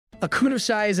Akuto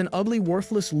Sai is an ugly,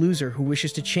 worthless loser who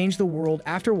wishes to change the world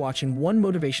after watching one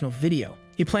motivational video.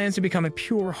 He plans to become a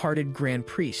pure-hearted grand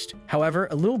priest. However,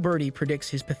 a little birdie predicts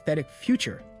his pathetic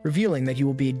future, revealing that he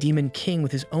will be a demon king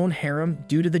with his own harem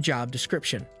due to the job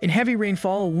description. In heavy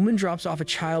rainfall, a woman drops off a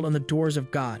child on the doors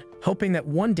of God, hoping that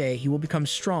one day he will become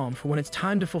strong for when it's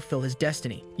time to fulfill his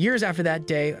destiny. Years after that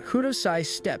day, Akuto Sai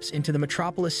steps into the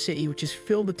metropolis city, which is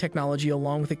filled with technology,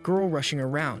 along with a girl rushing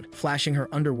around, flashing her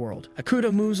underworld.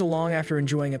 Akuto moves along after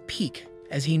enjoying a peek,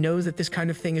 as he knows that this kind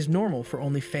of thing is normal for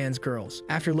OnlyFans girls.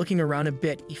 After looking around a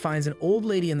bit, he finds an old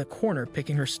lady in the corner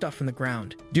picking her stuff from the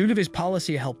ground. Due to his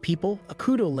policy to help people,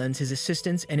 Akuto lends his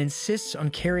assistance and insists on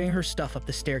carrying her stuff up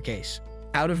the staircase.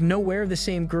 Out of nowhere, the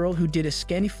same girl who did a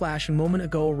scanty flash a moment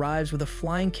ago arrives with a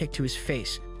flying kick to his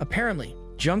face. Apparently,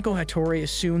 Junko Hattori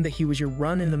assumed that he was your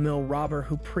run-in-the-mill robber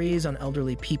who preys on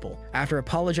elderly people. After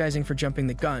apologizing for jumping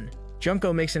the gun,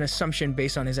 Junko makes an assumption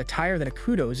based on his attire that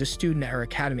Akuto is a student at her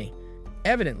academy.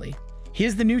 Evidently, he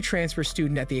is the new transfer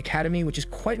student at the academy, which is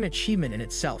quite an achievement in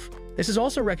itself. This is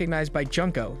also recognized by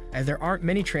Junko, as there aren't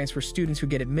many transfer students who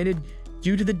get admitted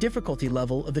due to the difficulty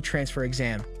level of the transfer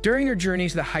exam. During their journey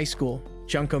to the high school,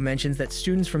 Junko mentions that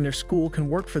students from their school can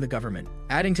work for the government.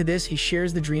 Adding to this, he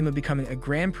shares the dream of becoming a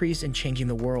grand priest and changing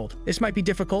the world. This might be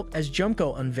difficult, as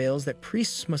Junko unveils that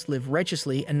priests must live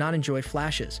righteously and not enjoy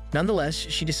flashes. Nonetheless,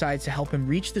 she decides to help him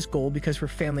reach this goal because her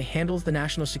family handles the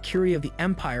national security of the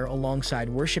empire alongside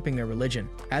worshipping their religion.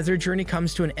 As their journey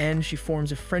comes to an end, she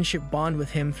forms a friendship bond with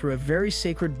him through a very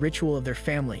sacred ritual of their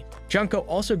family. Junko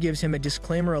also gives him a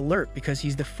disclaimer alert because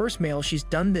he's the first male she's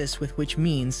done this with, which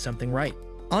means something right.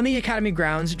 On the academy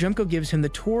grounds, Junko gives him the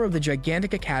tour of the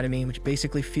gigantic academy, which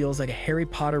basically feels like a Harry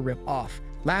Potter rip-off.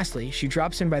 Lastly, she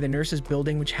drops in by the nurses'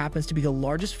 building, which happens to be the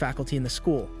largest faculty in the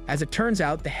school. As it turns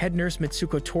out, the head nurse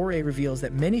Mitsuko Torei reveals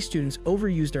that many students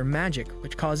overuse their magic,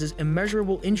 which causes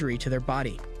immeasurable injury to their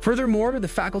body. Furthermore, the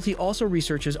faculty also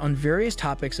researches on various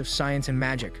topics of science and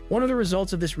magic. One of the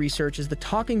results of this research is the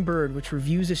talking bird, which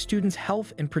reviews a student's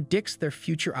health and predicts their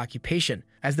future occupation.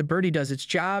 As the birdie does its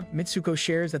job, Mitsuko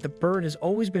shares that the bird has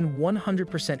always been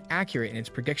 100% accurate in its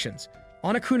predictions.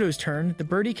 On Akuto's turn, the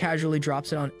birdie casually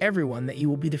drops it on everyone that you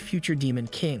will be the future demon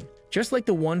king, just like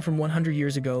the one from 100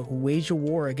 years ago who waged a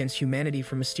war against humanity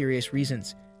for mysterious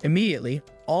reasons. Immediately,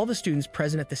 all the students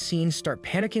present at the scene start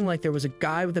panicking like there was a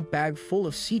guy with a bag full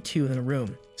of C2 in the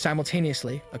room.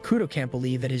 Simultaneously, Akuto can't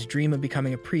believe that his dream of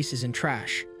becoming a priest is in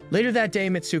trash. Later that day,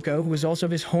 Mitsuko, who is also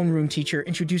his homeroom teacher,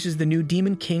 introduces the new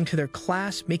demon king to their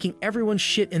class, making everyone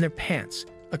shit in their pants.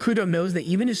 Akuto knows that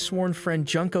even his sworn friend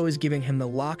Junko is giving him the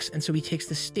locks, and so he takes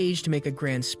the stage to make a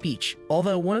grand speech.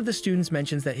 Although one of the students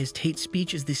mentions that his Tate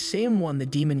speech is the same one the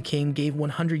Demon King gave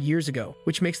 100 years ago,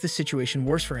 which makes the situation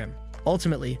worse for him.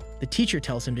 Ultimately, the teacher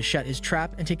tells him to shut his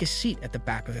trap and take a seat at the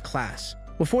back of the class.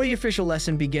 Before the official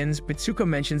lesson begins, Mitsuko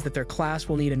mentions that their class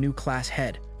will need a new class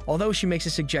head, although she makes a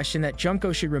suggestion that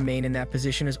Junko should remain in that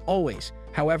position as always.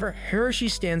 However, Hiroshi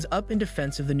stands up in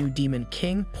defense of the new Demon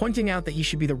King, pointing out that he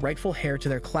should be the rightful heir to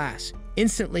their class.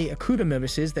 Instantly, Akuto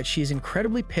notices that she is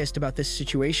incredibly pissed about this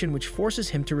situation, which forces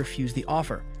him to refuse the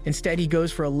offer. Instead, he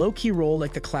goes for a low-key role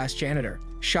like the class janitor.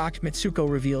 Shocked, Mitsuko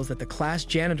reveals that the class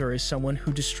janitor is someone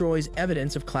who destroys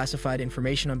evidence of classified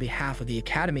information on behalf of the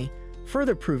academy,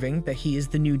 further proving that he is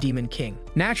the new Demon King.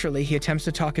 Naturally, he attempts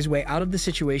to talk his way out of the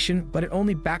situation, but it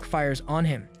only backfires on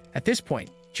him. At this point,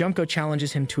 Junko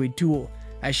challenges him to a duel,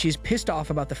 as she is pissed off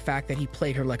about the fact that he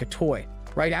played her like a toy.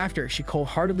 Right after, she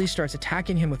cold-heartedly starts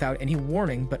attacking him without any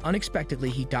warning, but unexpectedly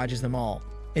he dodges them all.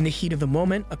 In the heat of the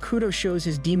moment, Akuto shows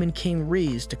his Demon King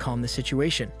Reese to calm the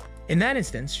situation. In that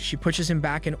instance, she pushes him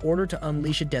back in order to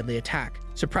unleash a deadly attack.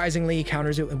 Surprisingly, he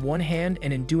counters it with one hand,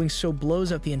 and in doing so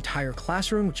blows up the entire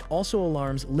classroom, which also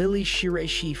alarms Lily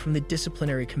Shiraishi from the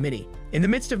disciplinary committee. In the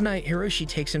midst of night, Hiroshi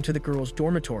takes him to the girls'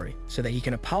 dormitory so that he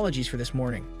can apologize for this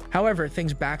morning. However,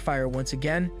 things backfire once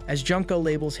again, as Junko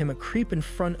labels him a creep in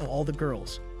front of all the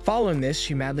girls. Following this,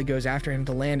 she madly goes after him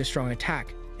to land a strong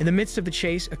attack. In the midst of the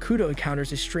chase, Akuto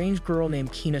encounters a strange girl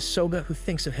named Kina Soga who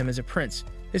thinks of him as a prince.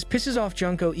 This pisses off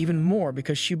Junko even more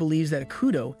because she believes that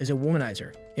Akuto is a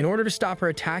womanizer. In order to stop her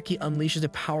attack, he unleashes a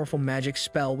powerful magic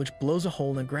spell which blows a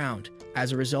hole in the ground.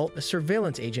 As a result, a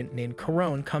surveillance agent named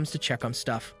Corone comes to check on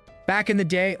stuff. Back in the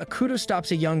day, Akuto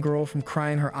stops a young girl from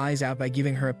crying her eyes out by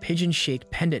giving her a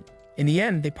pigeon-shaped pendant. In the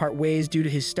end, they part ways due to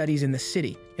his studies in the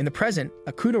city. In the present,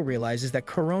 Akuto realizes that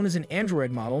Corone is an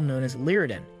android model known as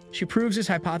Lyridon. She proves his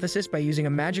hypothesis by using a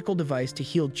magical device to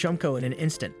heal Junko in an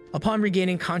instant. Upon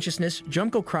regaining consciousness,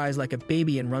 Junko cries like a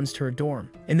baby and runs to her dorm.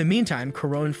 In the meantime,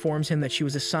 Kuro informs him that she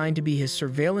was assigned to be his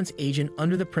surveillance agent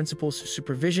under the principal's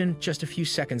supervision just a few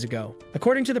seconds ago.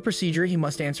 According to the procedure, he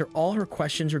must answer all her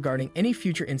questions regarding any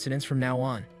future incidents from now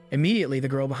on. Immediately, the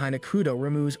girl behind Akuto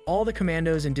removes all the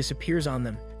commandos and disappears on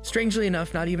them. Strangely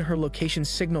enough, not even her location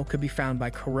signal could be found by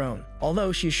Kuron,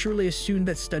 although she is surely a student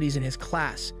that studies in his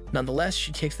class. Nonetheless,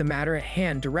 she takes the matter at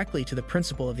hand directly to the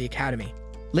principal of the academy.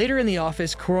 Later in the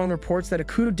office, Kuron reports that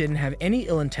Akuto didn't have any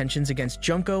ill intentions against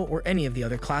Junko or any of the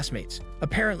other classmates.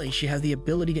 Apparently, she has the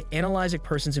ability to analyze a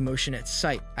person's emotion at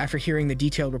sight. After hearing the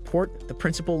detailed report, the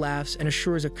principal laughs and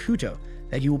assures Akuto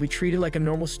that you will be treated like a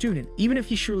normal student, even if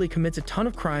he surely commits a ton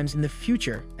of crimes in the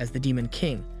future as the Demon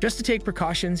King. Just to take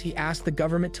precautions, he asks the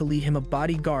government to lead him a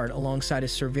bodyguard alongside a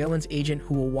surveillance agent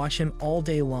who will watch him all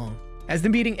day long. As the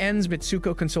meeting ends,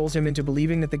 Mitsuko consoles him into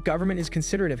believing that the government is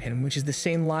considerate of him, which is the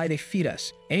same lie they feed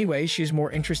us. Anyway, she is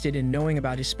more interested in knowing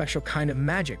about his special kind of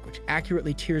magic, which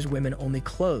accurately tears women only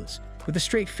clothes. With a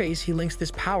straight face, he links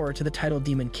this power to the title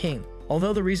Demon King,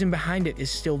 although the reason behind it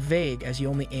is still vague as he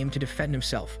only aimed to defend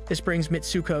himself. This brings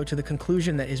Mitsuko to the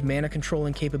conclusion that his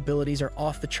mana-controlling capabilities are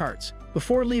off the charts.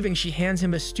 Before leaving, she hands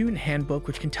him a student handbook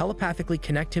which can telepathically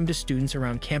connect him to students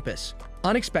around campus.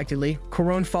 Unexpectedly,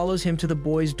 Kuron follows him to the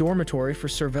boys' dormitory for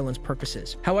surveillance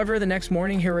purposes. However, the next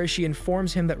morning, Hiroshi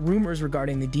informs him that rumors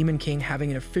regarding the Demon King having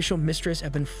an official mistress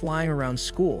have been flying around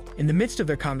school. In the midst of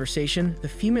their conversation, the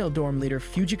female dorm leader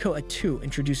Fujiko Atu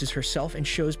introduces herself and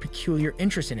shows peculiar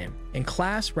interest in him. In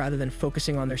class, rather than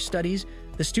focusing on their studies,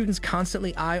 the students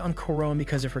constantly eye on Kuron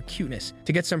because of her cuteness.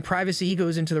 To get some privacy, he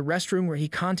goes into the restroom where he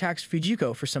contacts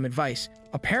Fujiko for some advice.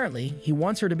 Apparently, he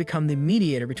wants her to become the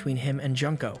mediator between him and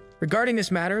Junko. Regarding this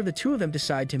matter, the two of them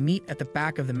decide to meet at the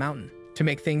back of the mountain. To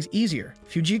make things easier,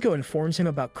 Fujiko informs him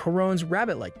about Kuron's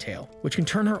rabbit-like tail, which can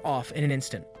turn her off in an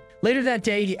instant. Later that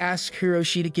day, he asks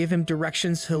Hiroshi to give him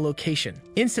directions to the location.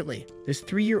 Instantly, this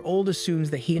 3-year-old assumes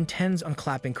that he intends on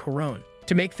clapping Kuron.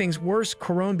 To make things worse,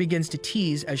 Kuron begins to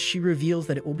tease as she reveals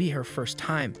that it will be her first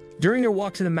time. During their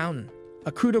walk to the mountain,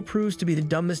 Akuto proves to be the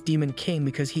dumbest Demon King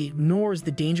because he ignores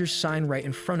the danger sign right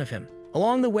in front of him.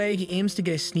 Along the way, he aims to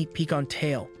get a sneak peek on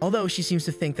Tail, although she seems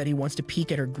to think that he wants to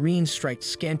peek at her green-striped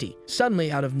scanty.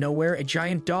 Suddenly, out of nowhere, a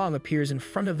giant dog appears in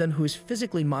front of them who is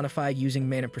physically modified using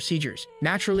mana procedures.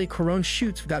 Naturally, Kuron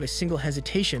shoots without a single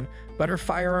hesitation, but her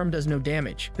firearm does no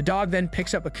damage. The dog then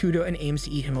picks up Akuto and aims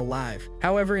to eat him alive.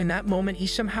 However, in that moment, he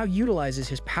somehow utilizes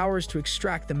his powers to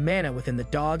extract the mana within the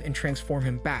dog and transform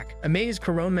him back. Amazed,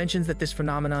 Kuron mentions that this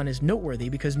phenomenon is noteworthy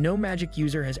because no magic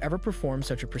user has ever performed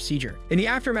such a procedure. In the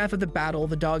aftermath of the battle,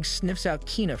 the dog sniffs out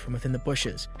Kina from within the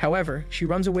bushes. However, she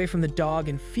runs away from the dog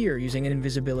in fear using an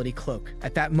invisibility cloak.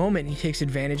 At that moment, he takes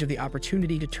advantage of the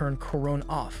opportunity to turn Kuron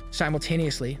off.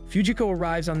 Simultaneously, Fujiko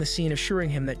arrives on the scene,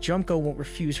 assuring him that Junko won't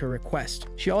refuse her request.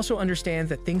 She also understands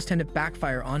that things tend to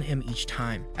backfire on him each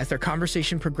time. As their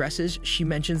conversation progresses, she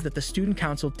mentions that the Student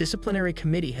Council Disciplinary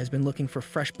Committee has been looking for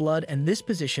fresh blood and this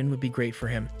position would be great for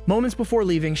him. Moments before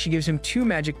leaving, she gives him 2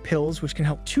 magic pills which can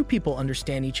help 2 people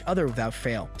understand each other without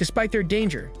fail. Despite their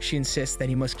danger, she insists that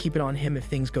he must keep it on him if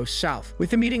things go south.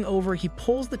 With the meeting over, he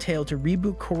pulls the tail to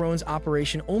reboot Kuron's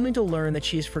operation only to learn that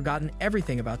she has forgotten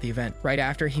everything about the event. Right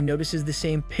after, he notices the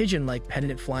same pigeon-like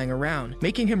pendant flying around,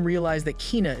 making him realize that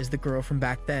Kina is the girl from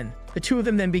back then. The two of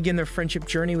them then begin their friendship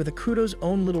journey with Akuto's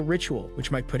own little ritual, which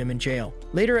might put him in jail.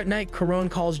 Later at night, Kuron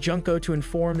calls Junko to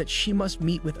inform that she must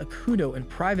meet with Akuto in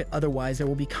private, otherwise there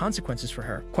will be consequences for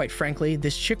her. Quite frankly,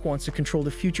 this chick wants to control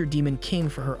the future Demon King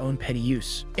for her own petty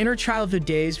use. In her childhood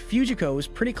days, Fujiko was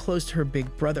pretty close to her big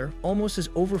brother, almost as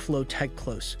Overflow type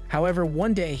close. However,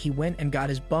 one day he went and got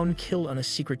his bum killed on a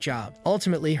secret job.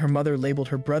 Ultimately, her mother labeled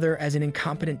her brother as an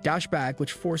incompetent douchebag,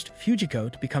 which forced Fujiko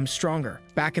to become stronger.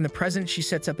 Back in the present, she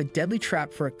sets up a deadly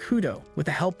trap for Akuto with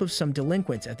the help of some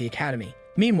delinquents at the academy.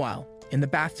 Meanwhile, in the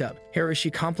bathtub,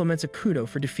 Hiroshi compliments Akuto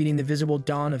for defeating the visible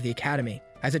dawn of the academy.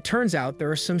 As it turns out, there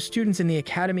are some students in the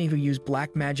academy who use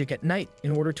black magic at night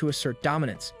in order to assert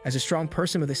dominance. As a strong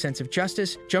person with a sense of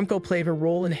justice, Junko played her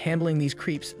role in handling these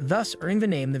creeps, thus earning the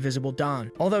name the Visible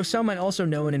Dawn. Although some might also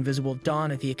know an invisible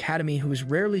dawn at the academy who is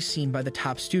rarely seen by the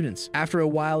top students. After a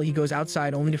while, he goes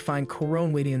outside only to find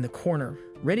Kuron waiting in the corner,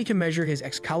 ready to measure his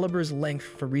Excalibur's length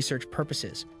for research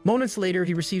purposes. Moments later,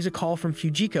 he receives a call from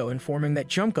Fujiko informing that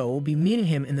Junko will be meeting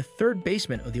him in the third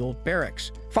basement of the old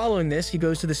barracks. Following this, he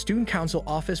goes to the student council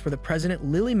office where the president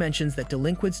Lily mentions that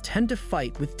delinquents tend to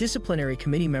fight with disciplinary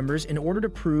committee members in order to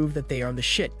prove that they are the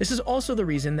shit. This is also the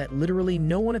reason that literally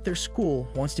no one at their school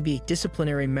wants to be a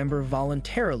disciplinary member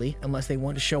voluntarily unless they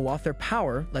want to show off their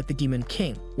power like the Demon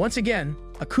King. Once again,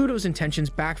 Akuto's intentions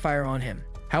backfire on him.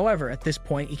 However, at this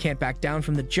point, he can't back down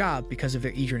from the job because of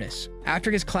their eagerness. After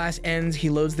his class ends, he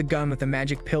loads the gun with the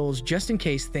magic pills just in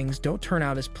case things don't turn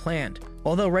out as planned.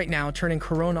 Although right now, turning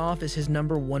Corone off is his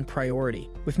 #1 priority.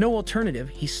 With no alternative,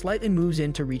 he slightly moves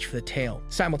in to reach for the tail.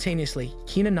 Simultaneously,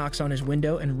 Kina knocks on his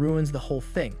window and ruins the whole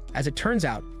thing. As it turns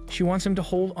out, she wants him to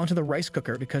hold onto the rice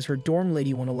cooker because her dorm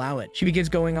lady won't allow it. She begins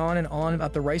going on and on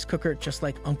about the rice cooker just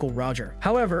like Uncle Roger.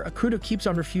 However, Akuto keeps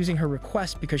on refusing her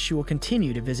request because she will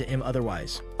continue to visit him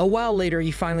otherwise. A while later,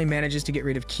 he finally manages to get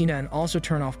rid of Kina and also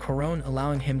turn off Corone,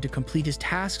 allowing him to complete his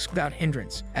tasks without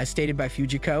hindrance. As stated by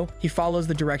Fujiko, he follows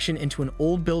the direction into an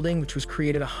old building which was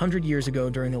created 100 years ago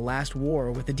during the last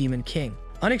war with the Demon King.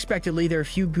 Unexpectedly, there are a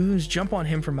few goons jump on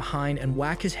him from behind and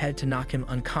whack his head to knock him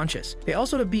unconscious. They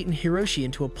also have beaten Hiroshi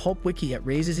into a pulp wiki that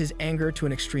raises his anger to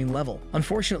an extreme level.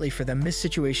 Unfortunately for them, this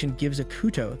situation gives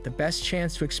Akuto the best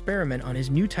chance to experiment on his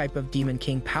new type of Demon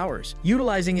King powers.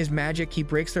 Utilizing his magic, he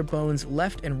breaks their bones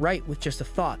left and right with just a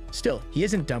thought. Still, he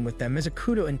isn't done with them, as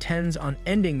Akuto intends on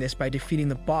ending this by defeating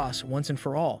the boss once and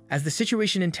for all. As the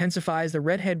situation intensifies, the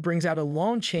redhead brings out a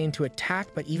long chain to attack,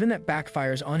 but even that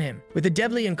backfires on him. With a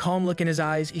deadly and calm look in his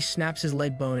eyes, he snaps his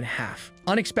leg bone in half.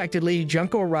 Unexpectedly,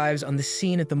 Junko arrives on the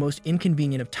scene at the most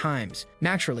inconvenient of times.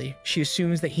 Naturally, she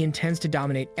assumes that he intends to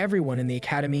dominate everyone in the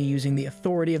academy using the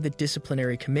authority of the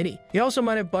disciplinary committee. He also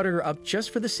might have buttered her up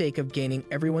just for the sake of gaining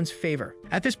everyone's favor.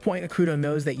 At this point, Akuto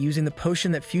knows that using the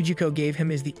potion that Fujiko gave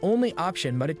him is the only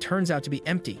option, but it turns out to be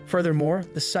empty. Furthermore,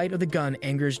 the sight of the gun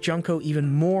angers Junko even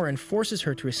more and forces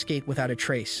her to escape without a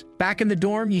trace. Back in the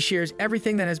dorm, he shares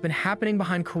everything that has been happening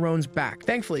behind Corone's back.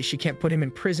 Thankfully, she can't put him in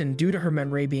prison due to her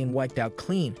memory being wiped out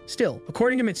clean. Still,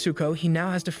 according to Mitsuko, he now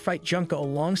has to fight Junko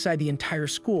alongside the entire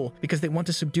school because they want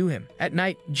to subdue him. At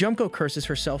night, Junko curses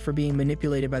herself for being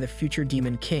manipulated by the future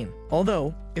Demon King.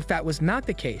 Although, if that was not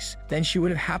the case, then she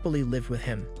would have happily lived with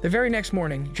him. The very next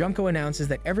morning, Junko announces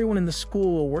that everyone in the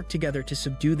school will work together to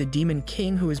subdue the Demon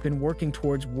King who has been working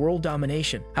towards world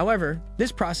domination. However,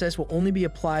 this process will only be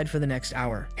applied for the next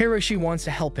hour. Hiroshi wants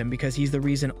to help him because he's the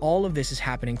reason all of this is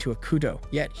happening to Akuto,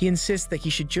 yet he insists that he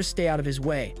should just stay out of his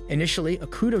way. Initially,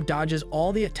 Akuto dodges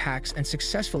all the attacks and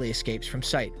successfully escapes from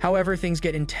sight. However, things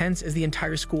get intense as the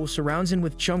entire school surrounds him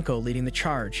with Junko leading the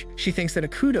charge. She thinks that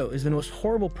Akuto is the most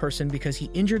horrible person because he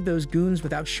injured those goons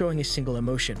without showing a single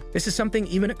emotion. This is something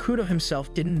even Akuto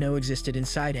himself didn't know existed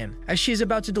inside him. As she is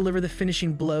about to deliver the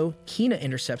finishing blow, Kina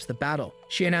intercepts the battle.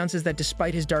 She announces that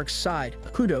despite his dark side,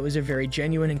 Akuto is a very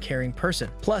genuine and caring person.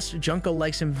 Plus, Junko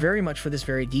likes him very much for this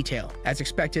very detail. As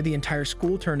expected, the entire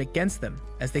school turned against them,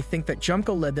 as they think that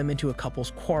Junko led them into a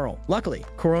couple's quarrel. Luckily,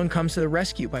 Corone comes to the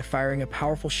rescue by firing a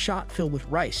powerful shot filled with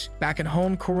rice. Back at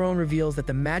home, Corone reveals that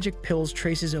the magic pills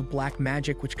traces of black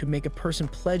magic which could make a person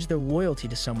pledge their loyalty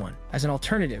to someone. As an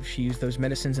alternative, she used those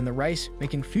medicines in the rice,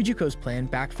 making Fujiko's plan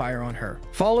backfire on her.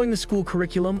 Following the school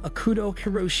curriculum, Akuto,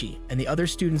 Hiroshi, and the other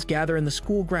students gather in the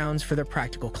school grounds for their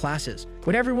practical classes.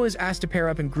 When everyone is asked to pair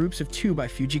up in groups of 2 by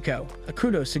Fujiko,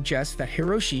 Akuto suggests that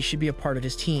Hiroshi should be a part of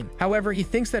his team. However, he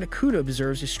thinks that Akuto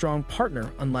deserves a strong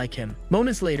partner unlike him.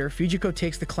 Moments later, Fujiko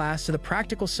takes the class to the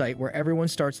practical site where everyone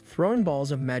starts throwing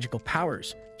balls of magical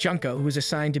powers. Junko, who is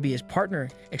assigned to be his partner,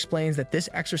 explains that this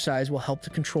exercise will help to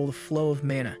control the flow of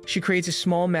mana. She creates a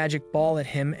small magic ball at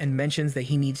him and mentions that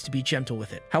he needs to be gentle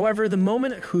with it. However, the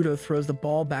moment Akuto throws the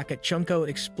ball back at Junko, it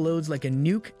explodes like a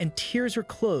nuke and tears her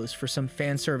clothes for some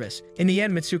fan service. In the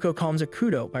end, Mitsuko calms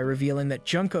Akuto by revealing that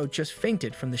Junko just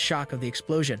fainted from the shock of the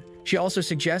explosion. She also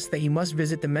suggests that he must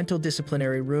visit the mental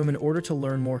disciplinary room in order to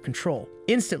learn more control.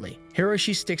 Instantly,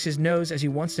 Hiroshi sticks his nose as he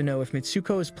wants to know if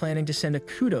Mitsuko is planning to send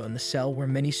Akuto in the cell where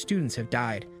many students have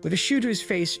died. With a shoe to his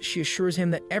face, she assures him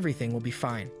that everything will be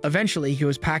fine. Eventually, he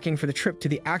was packing for the trip to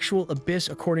the actual abyss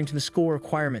according to the school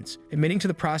requirements. Admitting to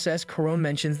the process, Corone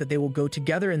mentions that they will go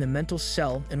together in the mental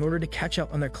cell in order to catch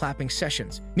up on their clapping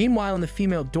sessions. Meanwhile, in the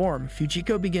female dorm,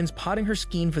 Fujiko begins potting her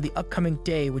scheme for the upcoming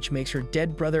day, which makes her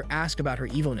dead brother ask about her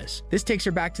evilness. This takes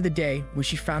her back to the day when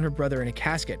she found her brother in a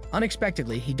casket.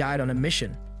 Unexpectedly, he died on a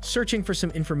mission. searching for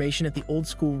some information at the old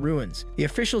school ruins. The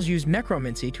officials used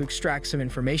necromancy to extract some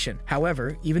information.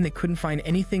 However, even they couldn't find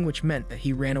anything, which meant that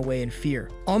he ran away in fear.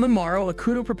 On the morrow,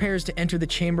 Akuto prepares to enter the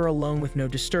chamber alone with no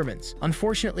disturbance.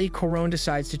 Unfortunately, Koron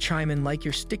decides to chime in like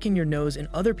you're sticking your nose in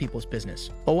other people's business.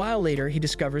 A while later, he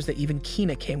discovers that even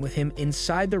Kina came with him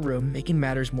inside the room, making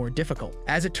matters more difficult.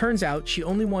 As it turns out, she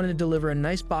only wanted to deliver a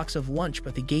nice box of lunch,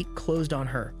 but the gate closed on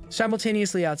her.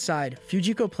 Simultaneously outside,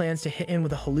 Fujiko plans to hit in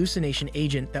with a hallucination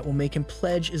agent that will make him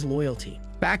pledge his loyalty.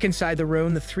 Back inside the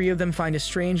room, the three of them find a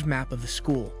strange map of the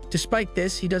school. Despite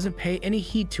this, he doesn't pay any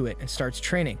heed to it and starts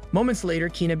training. Moments later,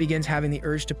 Kina begins having the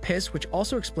urge to piss, which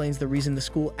also explains the reason the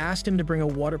school asked him to bring a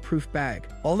waterproof bag.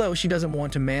 Although she doesn't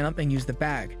want to man up and use the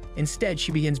bag. Instead,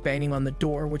 she begins banging on the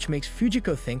door, which makes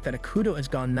Fujiko think that Akuto has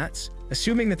gone nuts.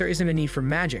 Assuming that there isn't a need for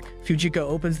magic, Fujiko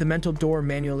opens the mental door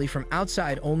manually from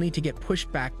outside, only to get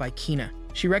pushed back by Kina.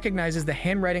 She recognizes the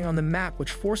handwriting on the map,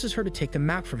 which forces her to take the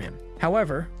map from him.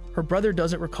 However, her brother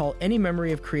doesn't recall any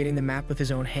memory of creating the map with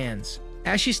his own hands.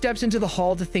 As she steps into the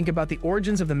hall to think about the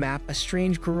origins of the map, a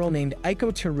strange girl named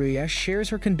Aiko Teruya shares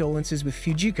her condolences with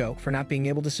Fujiko for not being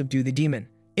able to subdue the demon.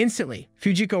 Instantly,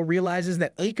 Fujiko realizes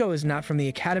that Aiko is not from the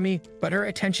academy, but her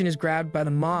attention is grabbed by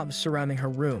the mobs surrounding her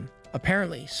room.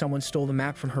 Apparently, someone stole the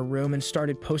map from her room and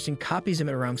started posting copies of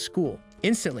it around school.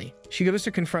 Instantly, she goes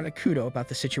to confront Akuto about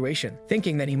the situation,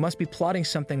 thinking that he must be plotting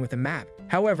something with the map.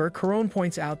 However, Koron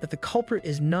points out that the culprit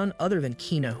is none other than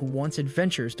Kina, who wants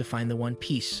adventures to find the One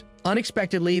Piece.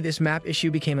 Unexpectedly, this map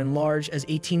issue became enlarged as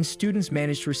 18 students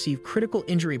managed to receive critical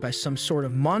injury by some sort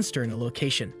of monster in the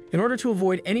location. In order to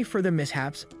avoid any further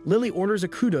mishaps, Lily orders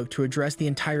Akuto to address the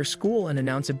entire school and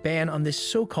announce a ban on this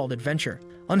so-called adventure.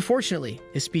 Unfortunately,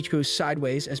 his speech goes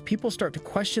sideways as people start to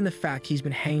question the fact he's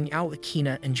been hanging out with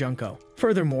Kina and Junko.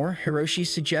 Furthermore, Hiroshi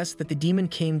suggests that the Demon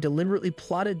King deliberately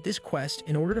plotted this quest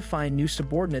in order to find new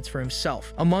subordinates for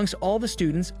himself. Amongst all the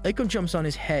students, Aiko jumps on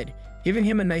his head, giving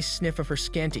him a nice sniff of her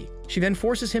scanty. She then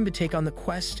forces him to take on the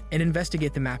quest and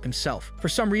investigate the map himself. For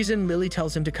some reason, Lily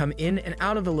tells him to come in and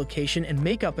out of the location and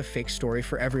make up a fake story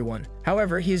for everyone.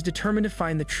 However, he is determined to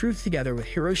find the truth together with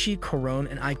Hiroshi, Koron,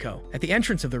 and Aiko. At the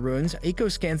entrance of the ruins, Aiko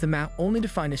scans the map only to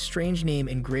find a strange name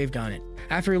engraved on it.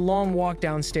 After a long walk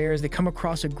downstairs, they come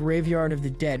across a graveyard of the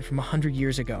dead from 100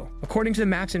 years ago. According to the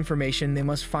map's information, they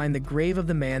must find the grave of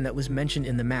the man that was mentioned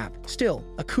in the map. Still,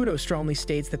 Akuto strongly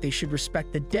states that they should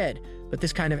respect the dead, but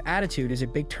this kind of attitude is a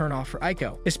big turnoff for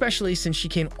Aiko, especially since she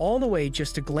came all the way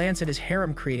just to glance at his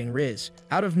harem creating Riz.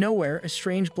 Out of nowhere, a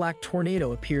strange black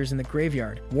tornado appears in the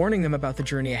graveyard, warning them about the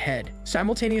journey ahead.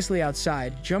 Simultaneously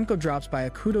outside, Junko drops by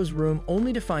Akuto's room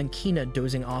only to find Kina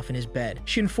dozing off in his bed.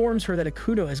 She informs her that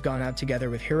Akuto has gone out together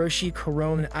with Hiroshi,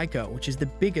 Koron, and Aiko, which is the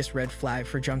biggest red flag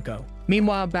for Junko.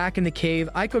 Meanwhile, back in the cave,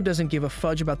 Aiko doesn't give a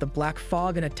fudge about the black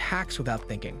fog and attacks without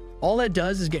thinking. All that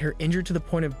does is get her injured to the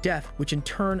point of death, which in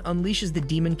turn unleashes the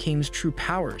Demon King's true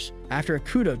powers. After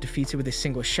Akuto defeats it with a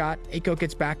single shot, Aiko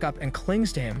gets back up and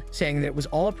clings to him, saying that it was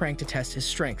all a prank to test his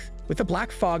strength. With the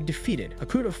black fog defeated,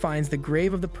 Akuto finds the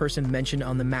grave of the person mentioned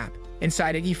on the map.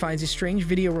 Inside it, he finds a strange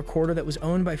video recorder that was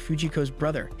owned by Fujiko's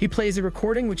brother. He plays the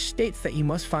recording, which states that he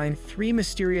must find 3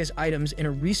 mysterious items in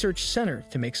a research center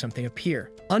to make something appear.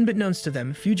 Unbeknownst to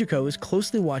them, Fujiko is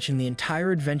closely watching the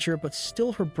entire adventure, but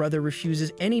still her brother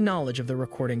refuses any knowledge of the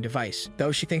recording device,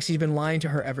 though she thinks he's been lying to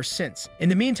her ever since. In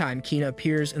the meantime, Kina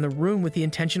appears in the room with the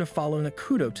intention of following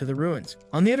Akuto to the ruins.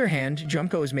 On the other hand,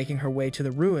 Junko is making her way to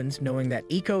the ruins, knowing that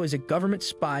Iko is a government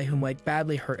spy who might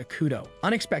badly hurt Akuto.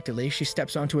 Unexpectedly, she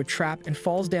steps onto a trap and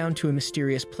falls down to a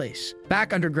mysterious place.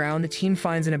 Back underground, the team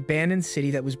finds an abandoned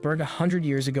city that was burned 100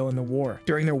 years ago in the war.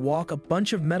 During their walk, a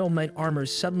bunch of metal knight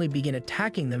armors suddenly begin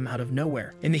attacking them out of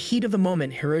nowhere. In the heat of the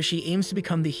moment, Hiroshi aims to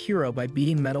become the hero by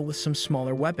beating metal with some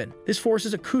smaller weapon. This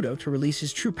forces Akuto to release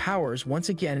his true powers once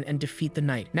again and defeat the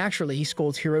knight. Naturally, he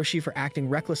scolds Hiroshi for acting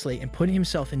recklessly and putting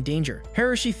himself in danger.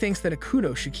 Hiroshi thinks that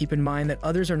Akuto should keep in mind that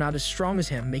others are not as strong as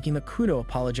him, making Akuto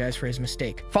apologize for his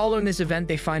mistake. Following this event,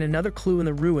 they find another clue in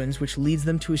the ruins, which leads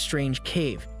them to a strange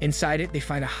cave. Inside it, they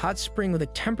find a hot spring with a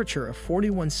temperature of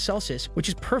 41 Celsius, which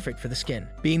is perfect for the skin.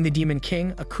 Being the Demon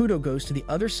King, Akuto goes to the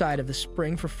other side of the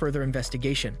spring for further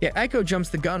investigation. Yet Aiko jumps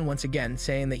the gun once again,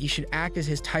 saying that he should act as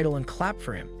his title and clap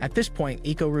for him. At this point,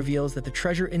 Aiko reveals that the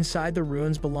treasure inside the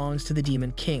ruins belongs to the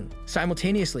Demon King.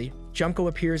 Simultaneously, Junko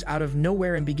appears out of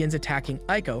nowhere and begins attacking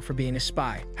Aiko for being a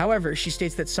spy. However, she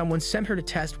states that someone sent her to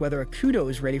test whether Akuto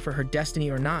is ready for her destiny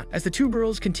or not. As the two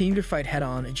girls continue to fight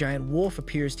head-on, a giant wolf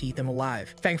appears to eat them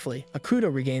alive. Thankfully,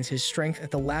 Akuto regains his strength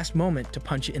at the last moment to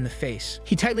punch it in the face.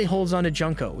 He tightly holds on to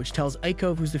Junko, which tells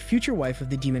Aiko who's the future wife of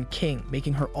the Demon King,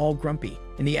 making her all grumpy.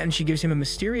 In the end, she gives him a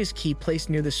mysterious key placed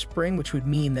near the spring, which would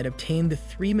mean that obtain the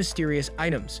 3 mysterious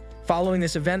items. Following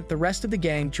this event, the rest of the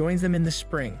gang joins them in the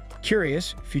spring.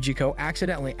 Curious, Fujiko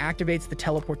accidentally activates the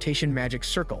teleportation magic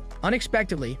circle.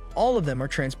 Unexpectedly, all of them are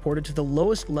transported to the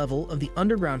lowest level of the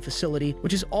underground facility,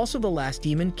 which is also the last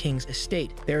Demon King's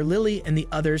estate. There, Lily and the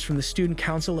others from the student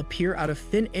council appear out of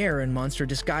thin air in monster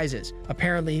disguises.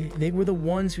 Apparently, they were the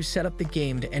ones who set up the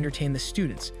game to entertain the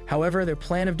students. However, their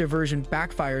plan of diversion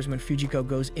backfires when Fujiko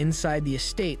goes inside the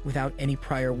estate without any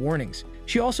prior warnings.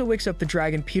 She also wakes up the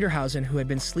dragon Peterhausen, who had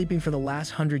been sleeping for the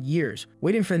last 100 years,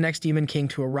 waiting for the next Demon King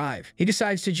to arrive. He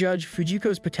decides to judge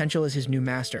Fujiko's potential as his new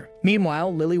master.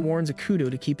 Meanwhile, Lily warns Akuto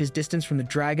to keep his distance from the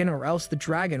dragon, or else the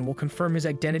dragon will confirm his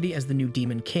identity as the new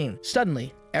Demon King.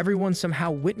 Suddenly, everyone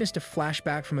somehow witnessed a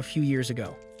flashback from a few years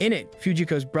ago. In it,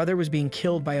 Fujiko's brother was being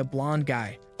killed by a blonde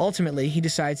guy. Ultimately, he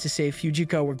decides to save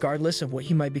Fujiko regardless of what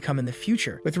he might become in the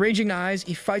future. With raging eyes,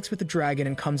 he fights with the dragon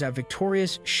and comes out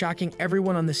victorious, shocking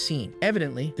everyone on the scene.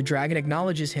 Evidently, the dragon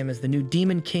acknowledges him as the new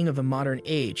Demon King of the modern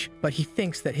age, but he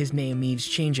thinks that his name needs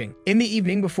changing. In the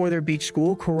evening before their beach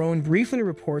school, Corone briefly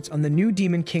reports on the new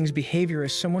Demon King's behavior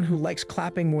as someone who likes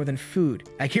clapping more than food.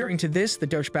 Adhering to this, the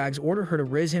douchebags order her to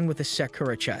riz him with a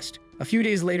Sakura chest. A few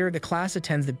days later, the class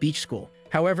attends the beach school.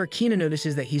 However, Kina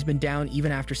notices that he's been down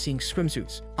even after seeing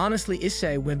swimsuits. Honestly,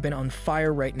 Issei would have been on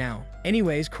fire right now.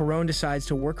 Anyways, Corone decides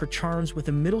to work her charms with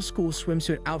a middle school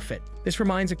swimsuit outfit. This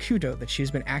reminds Akuto that she has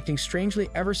been acting strangely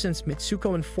ever since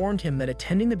Mitsuko informed him that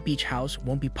attending the beach house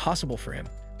won't be possible for him.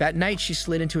 That night, she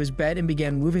slid into his bed and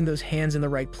began moving those hands in the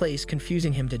right place,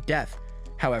 confusing him to death.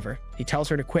 However, he tells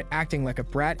her to quit acting like a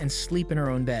brat and sleep in her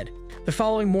own bed. The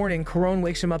following morning, Corone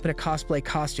wakes him up in a cosplay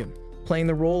costume, playing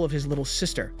the role of his little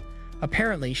sister.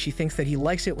 Apparently, she thinks that he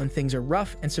likes it when things are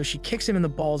rough, and so she kicks him in the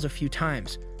balls a few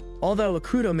times. Although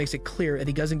Akuto makes it clear that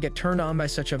he doesn't get turned on by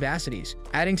such audacities.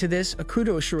 Adding to this,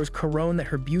 Akuto assures Corone that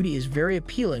her beauty is very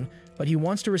appealing, but he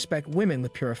wants to respect women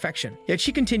with pure affection. Yet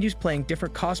she continues playing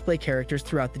different cosplay characters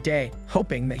throughout the day,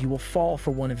 hoping that he will fall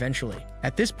for one eventually.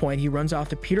 At this point, he runs off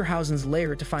to Peterhausen's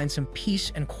lair to find some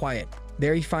peace and quiet.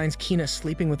 There he finds Kina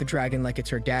sleeping with the dragon like it's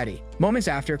her daddy. Moments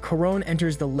after, Corone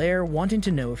enters the lair wanting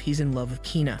to know if he's in love with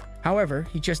Kina. However,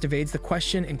 he just evades the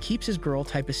question and keeps his girl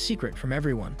type a secret from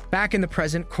everyone. Back in the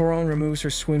present, Corone removes her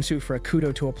swimsuit for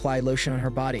Akuto to apply lotion on her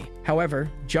body.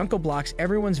 However, Junko blocks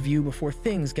everyone's view before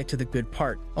things get to the good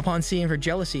part. Upon seeing her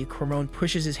jealousy, Corone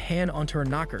pushes his hand onto her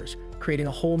knockers, creating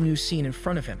a whole new scene in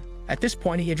front of him. At this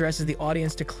point, he addresses the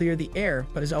audience to clear the air,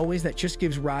 but as always, that just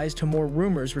gives rise to more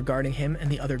rumors regarding him and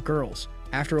the other girls.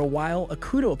 After a while,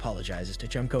 Akuto apologizes to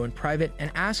Junko in private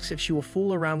and asks if she will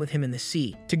fool around with him in the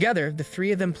sea. Together, the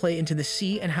three of them play into the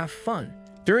sea and have fun.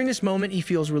 During this moment, he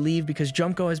feels relieved because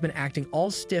Junko has been acting all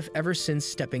stiff ever since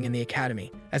stepping in the academy.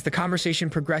 As the conversation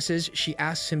progresses, she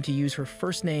asks him to use her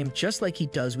first name just like he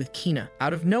does with Kina.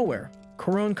 Out of nowhere,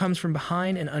 Corone comes from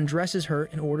behind and undresses her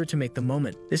in order to make the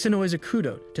moment. This annoys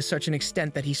Akuto to such an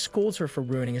extent that he scolds her for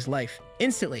ruining his life.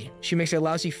 Instantly, she makes a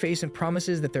lousy face and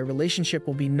promises that their relationship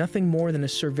will be nothing more than a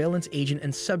surveillance agent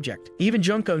and subject. Even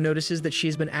Junko notices that she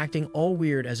has been acting all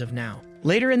weird as of now.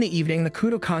 Later in the evening,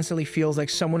 Akuto constantly feels like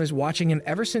someone is watching him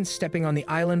ever since stepping on the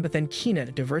island, but then Kina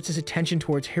diverts his attention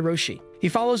towards Hiroshi. He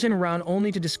follows him around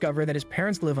only to discover that his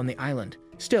parents live on the island.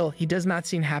 Still, he does not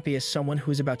seem happy as someone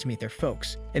who is about to meet their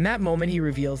folks. In that moment, he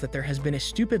reveals that there has been a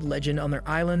stupid legend on their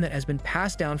island that has been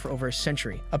passed down for over a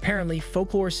century. Apparently,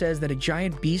 folklore says that a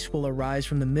giant beast will arise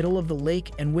from the middle of the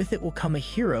lake, and with it will come a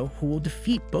hero who will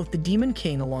defeat both the Demon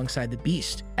King alongside the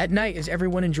beast. At night, as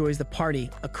everyone enjoys the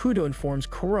party, Akuto informs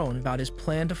Corone about his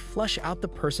plan to flush out the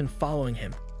person following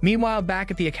him. Meanwhile, back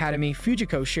at the academy,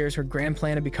 Fujiko shares her grand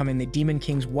plan of becoming the Demon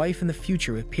King's wife in the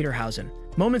future with Peterhausen.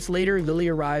 Moments later, Lily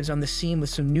arrives on the scene with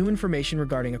some new information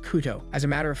regarding Akuto. As a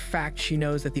matter of fact, she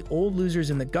knows that the old losers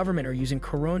in the government are using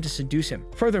Corone to seduce him.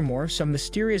 Furthermore, some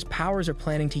mysterious powers are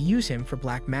planning to use him for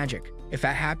black magic. If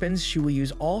that happens, she will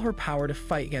use all her power to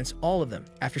fight against all of them.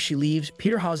 After she leaves,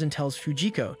 Peterhausen tells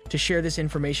Fujiko to share this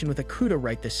information with Akuto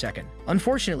right this second.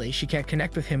 Unfortunately, she can't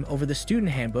connect with him over the student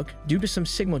handbook due to some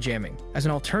signal jamming. As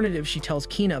an alternative, she tells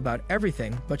Kina about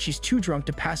everything, but she's too drunk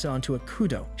to pass it on to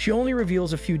Akuto. She only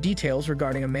reveals a few details regarding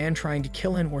regarding a man trying to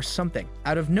kill him or something.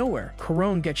 Out of nowhere,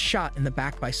 Korone gets shot in the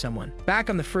back by someone.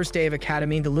 Back on the first day of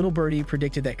academy, the little birdie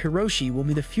predicted that Hiroshi will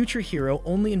be the future hero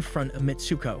only in front of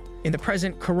Mitsuko. In the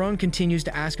present, Korone continues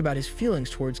to ask about his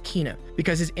feelings towards Kina,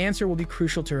 because his answer will be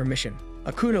crucial to her mission.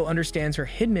 Akuto understands her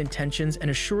hidden intentions and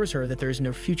assures her that there is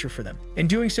no future for them. In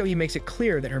doing so, he makes it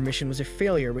clear that her mission was a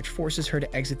failure, which forces her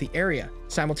to exit the area.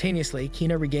 Simultaneously,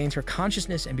 Kina regains her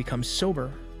consciousness and becomes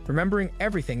sober, remembering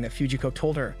everything that Fujiko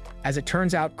told her. As it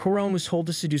turns out, Korone was told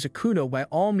to seduce Akuto by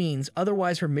all means,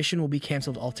 otherwise her mission will be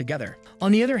cancelled altogether.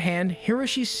 On the other hand,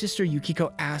 Hiroshi's sister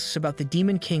Yukiko asks about the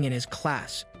Demon King in his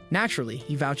class. Naturally,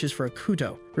 he vouches for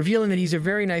Akuto, revealing that he's a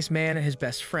very nice man and his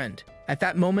best friend. At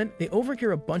that moment, they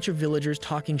overhear a bunch of villagers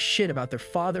talking shit about their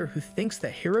father who thinks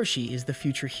that Hiroshi is the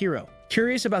future hero.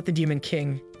 Curious about the Demon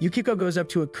King, Yukiko goes up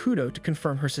to Akuto to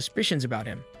confirm her suspicions about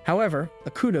him. However,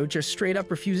 Akuto just straight up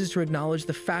refuses to acknowledge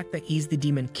the fact that he's the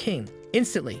Demon King.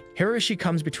 Instantly, Hiroshi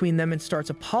comes between them and starts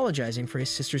apologizing for his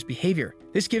sister's behavior.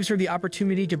 This gives her the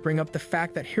opportunity to bring up the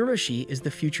fact that Hiroshi is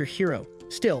the future hero.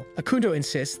 Still, Akuto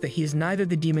insists that he is neither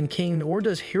the Demon King nor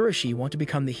does Hiroshi want to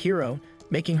become the hero,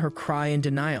 making her cry in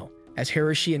denial. As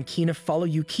Hiroshi and Kina follow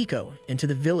Yukiko into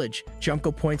the village, Junko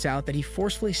points out that he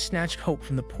forcefully snatched hope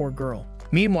from the poor girl.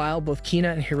 Meanwhile, both Kina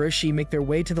and Hiroshi make their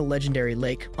way to the legendary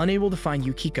lake, unable to find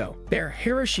Yukiko. There,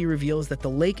 Hiroshi reveals that the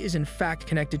lake is in fact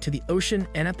connected to the ocean,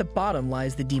 and at the bottom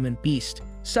lies the demon beast.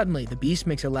 Suddenly, the beast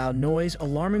makes a loud noise,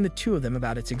 alarming the two of them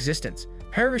about its existence.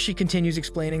 Hiroshi continues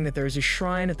explaining that there is a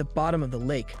shrine at the bottom of the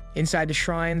lake. Inside the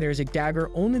shrine, there is a dagger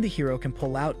only the hero can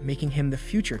pull out, making him the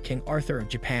future King Arthur of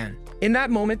Japan. In that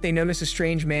moment, they notice a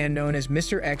strange man known as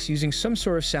Mr. X using some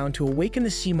sort of sound to awaken the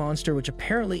sea monster, which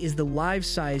apparently is the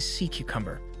life-size sea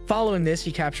cucumber. Following this,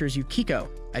 he captures Yukiko,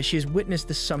 as she has witnessed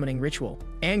the summoning ritual.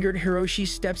 Angered, Hiroshi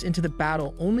steps into the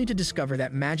battle only to discover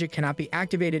that magic cannot be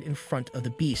activated in front of the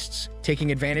beasts.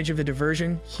 Taking advantage of the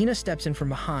diversion, Hina steps in from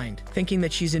behind, thinking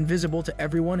that she's invisible to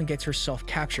everyone and gets herself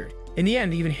captured. In the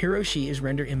end, even Hiroshi is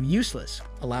rendered useless,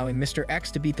 allowing Mr. X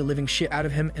to beat the living shit out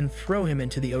of him and throw him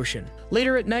into the ocean.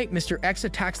 Later at night, Mr. X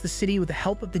attacks the city with the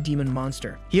help of the demon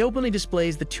monster. He openly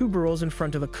displays the two girls in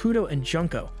front of Akuto and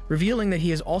Junko, revealing that he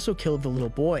has also killed the little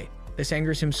boy. This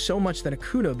angers him so much that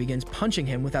Akuto begins punching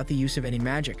him without the use of any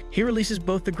magic. He releases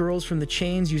both the girls from the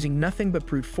chains using nothing but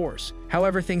brute force.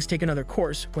 However, things take another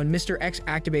course when Mr. X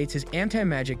activates his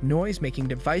anti-magic noise-making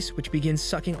device, which begins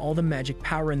sucking all the magic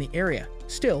power in the area.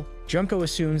 Still, Junko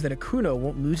assumes that Akuto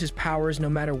won't lose his powers no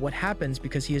matter what happens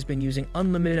because he has been using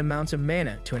unlimited amounts of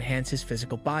mana to enhance his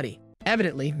physical body.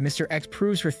 Evidently, Mr. X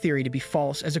proves her theory to be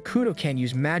false, as Akuto can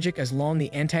use magic as long as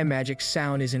the anti-magic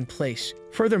sound is in place.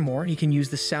 Furthermore, he can use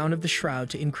the sound of the shroud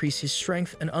to increase his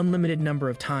strength an unlimited number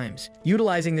of times.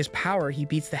 Utilizing this power, he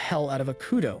beats the hell out of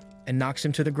Akuto and knocks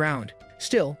him to the ground.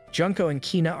 Still, Junko and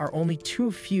Kina are only two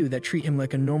of few that treat him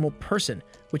like a normal person,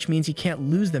 which means he can't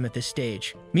lose them at this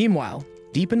stage. Meanwhile,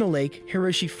 deep in the lake,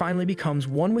 Hiroshi finally becomes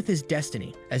one with his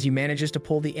destiny, as he manages to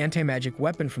pull the anti-magic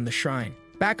weapon from the shrine.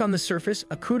 Back on the surface,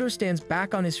 Akuto stands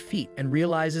back on his feet and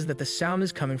realizes that the sound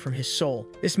is coming from his soul.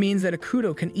 This means that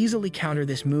Akuto can easily counter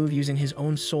this move using his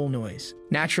own soul noise.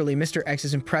 Naturally, Mr. X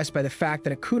is impressed by the fact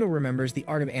that Akuto remembers the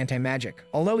art of anti-magic,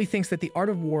 although he thinks that the art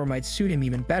of war might suit him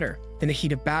even better. In the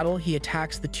heat of battle, he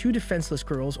attacks the two defenseless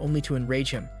girls only to enrage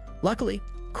him. Luckily,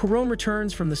 Korone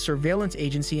returns from the surveillance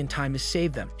agency in time to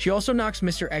save them. She also knocks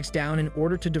Mr. X down in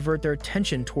order to divert their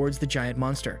attention towards the giant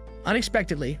monster.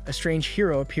 Unexpectedly, a strange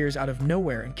hero appears out of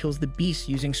nowhere and kills the beast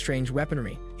using strange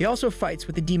weaponry. He also fights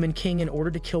with the Demon King in order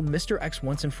to kill Mr. X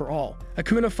once and for all.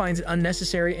 Akuto finds it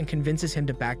unnecessary and convinces him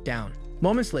to back down.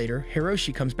 Moments later,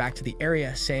 Hiroshi comes back to the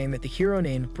area, saying that the hero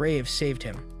named Brave saved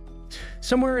him.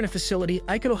 Somewhere in a facility,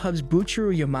 Akuto hubs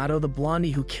Buchiro Yamato, the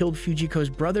blondie who killed Fujiko's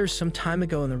brother some time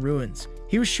ago in the ruins.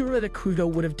 He was sure that Akuto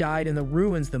would have died in the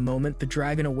ruins the moment the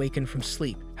dragon awakened from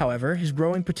sleep. However, his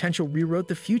growing potential rewrote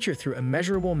the future through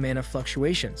immeasurable mana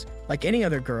fluctuations. Like any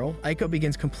other girl, Aiko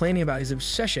begins complaining about his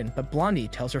obsession, but Blondie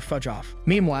tells her fudge off.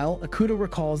 Meanwhile, Akuto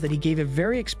recalls that he gave a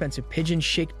very expensive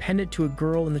pigeon-shaped pendant to a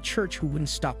girl in the church who wouldn't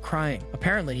stop crying.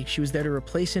 Apparently, she was there to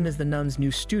replace him as the nun's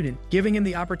new student, giving him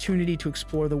the opportunity to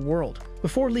explore the world.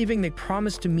 Before leaving, they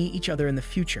promise to meet each other in the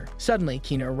future. Suddenly,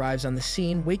 Kina arrives on the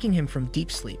scene, waking him from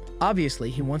deep sleep. Obviously,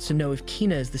 he wants to know if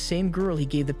Kina is the same girl he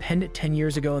gave the pendant 10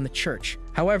 years ago in the church.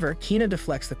 However, Kina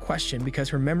deflects the question because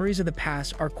her memories of the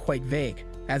past are quite vague.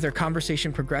 As their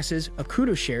conversation progresses,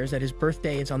 Akuto shares that his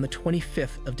birthday is on the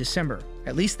 25th of December.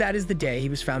 At least that is the day he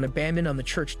was found abandoned on the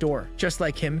church door. Just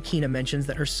like him, Kina mentions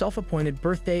that her self-appointed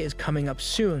birthday is coming up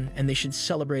soon and they should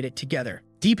celebrate it together.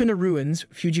 Deep in the ruins,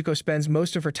 Fujiko spends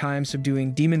most of her time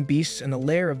subduing demon beasts in the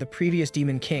lair of the previous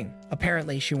demon king.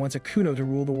 Apparently, she wants Akuto to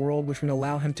rule the world, which would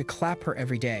allow him to clap her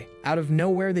every day. Out of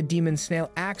nowhere, the demon snail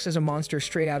acts as a monster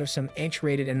straight out of some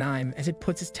H-rated anime as it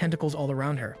puts its tentacles all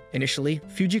around her. Initially,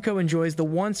 Fujiko enjoys the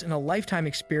once-in-a-lifetime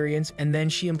experience, and then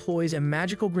she employs a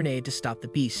magical grenade to stop the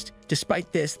beast.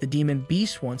 Despite this, the demon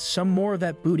beast wants some more of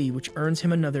that booty, which earns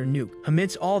him another nuke.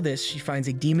 Amidst all this, she finds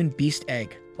a demon beast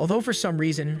egg. Although for some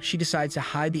reason, she decides to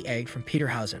hide the egg from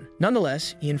Peterhausen.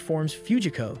 Nonetheless, he informs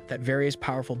Fujiko that various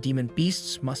powerful demon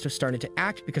beasts must have started to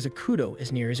act because Akuto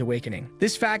is near his awakening.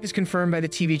 This fact is confirmed by the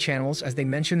TV channels as they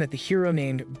mention that the hero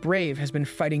named Brave has been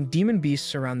fighting demon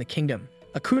beasts around the kingdom.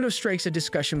 Akuto strikes a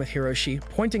discussion with Hiroshi,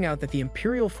 pointing out that the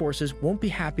Imperial forces won't be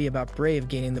happy about Brave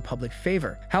gaining the public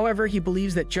favor. However, he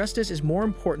believes that justice is more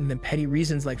important than petty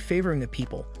reasons like favoring the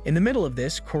people. In the middle of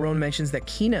this, Korone mentions that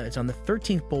Kina is on the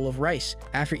 13th bowl of rice.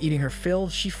 After eating her fill,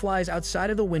 she flies outside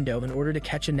of the window in order to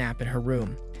catch a nap in her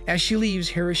room. As she leaves,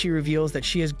 Hiroshi reveals that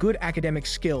she has good academic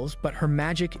skills, but her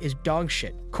magic is dog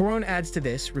shit. Korone adds to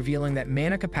this, revealing that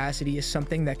mana capacity is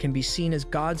something that can be seen as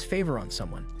God's favor on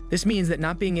someone. This means that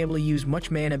not being able to use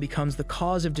much mana becomes the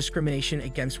cause of discrimination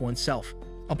against oneself.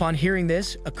 Upon hearing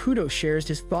this, Akuto shares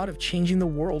his thought of changing the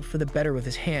world for the better with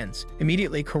his hands.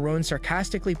 Immediately, Korone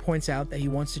sarcastically points out that he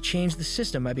wants to change the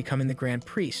system by becoming the Grand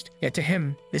Priest. Yet to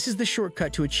him, this is the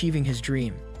shortcut to achieving his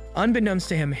dream. Unbeknownst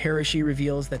to him, Hiroshi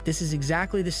reveals that this is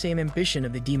exactly the same ambition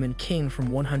of the Demon King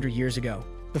from 100 years ago.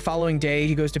 The following day,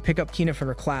 he goes to pick up Kina for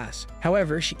her class.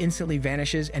 However, she instantly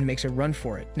vanishes and makes a run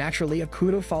for it. Naturally,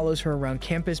 Akuto follows her around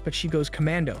campus, but she goes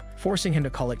commando, forcing him to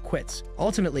call it quits.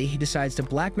 Ultimately, he decides to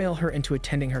blackmail her into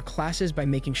attending her classes by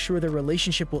making sure their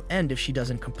relationship will end if she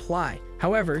doesn't comply.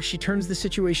 However, she turns the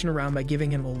situation around by giving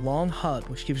him a long hug,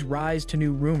 which gives rise to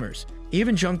new rumors.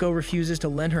 Even Junko refuses to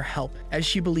lend her help, as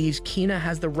she believes Kina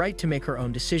has the right to make her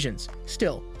own decisions.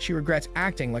 Still, she regrets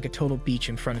acting like a total beach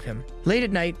in front of him. Late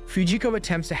at night, Fujiko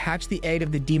attempts to hatch the egg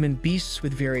of the demon beasts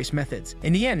with various methods.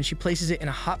 In the end, she places it in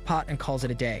a hot pot and calls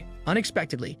it a day.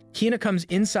 Unexpectedly, Kina comes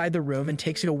inside the room and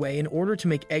takes it away in order to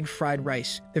make egg fried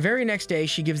rice. The very next day,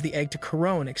 she gives the egg to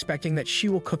Korone, expecting that she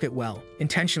will cook it well.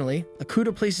 Intentionally,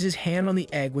 Akuto places his hand on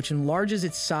the egg, which enlarges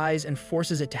its size and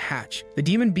forces it to hatch. The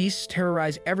demon beasts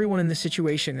terrorize everyone in the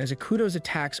situation, as Akuto's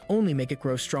attacks only make it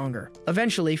grow stronger.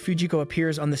 Eventually, Fujiko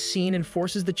appears on the scene and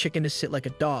forces the chicken to sit like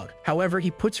a dog. However, he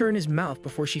puts her in his mouth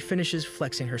before she finishes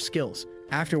flexing her skills.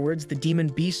 Afterwards, the demon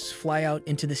beasts fly out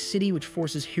into the city, which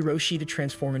forces Hiroshi to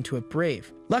transform into a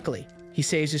Brave. Luckily, he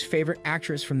saves his favorite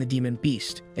actress from the demon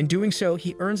beast. In doing so,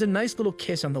 he earns a nice little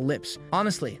kiss on the lips.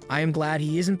 Honestly, I am glad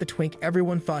he isn't the twink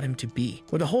everyone thought him to be.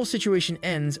 When the whole situation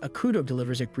ends, Akuto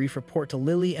delivers a brief report to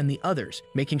Lily and the others,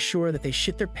 making sure that they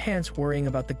shit their pants worrying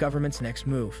about the government's next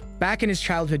move. Back in his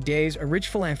childhood days, a rich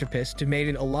philanthropist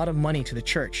donated a lot of money to the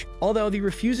church, although he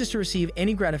refuses to receive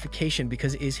any gratification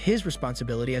because it is his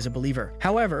responsibility as a believer.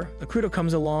 However, Akuto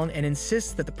comes along and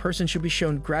insists that the person should be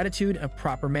shown gratitude in a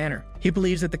proper manner. He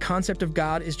believes that the concept of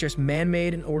God is just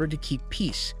man-made in order to keep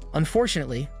peace.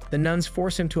 Unfortunately, the nuns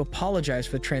force him to apologize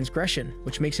for the transgression,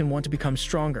 which makes him want to become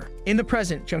stronger. In the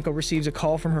present, Junko receives a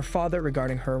call from her father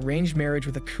regarding her arranged marriage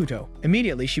with Akuto.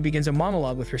 Immediately, she begins a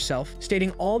monologue with herself,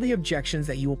 stating all the objections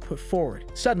that he will put forward.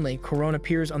 Suddenly, Korone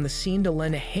appears on the scene to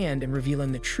lend a hand in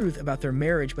revealing the truth about their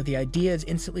marriage, but the idea is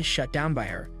instantly shut down by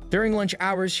her. During lunch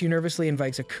hours, she nervously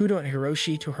invites Akuto and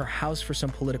Hiroshi to her house for some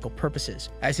political purposes.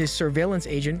 As his surveillance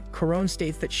agent, Korone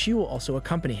states that she will also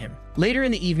accompany him. Later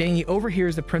in the evening, he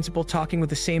overhears the principal talking with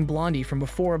the same blondie from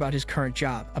before about his current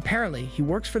job. Apparently, he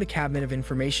works for the Cabinet of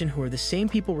Information, who are the same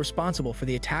people responsible for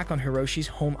the attack on Hiroshi's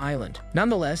home island.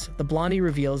 Nonetheless, the blondie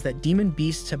reveals that demon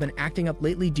beasts have been acting up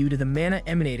lately due to the mana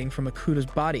emanating from Akuto's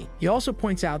body. He also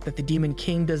points out that the Demon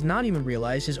King does not even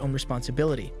realize his own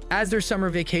responsibility. As their summer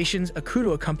vacations,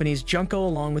 Akuto accompanies Junko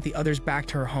along with the others back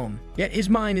to her home. Yet his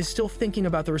mind is still thinking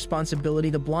about the responsibility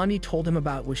the blondie told him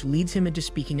about, which leads him into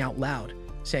speaking out loud,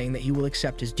 saying that he will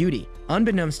accept his duty.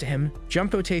 Unbeknownst to him,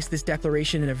 Junko takes this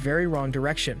declaration in a very wrong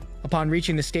direction. Upon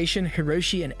reaching the station,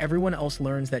 Hiroshi and everyone else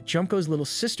learns that Junko's little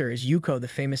sister is Yuko, the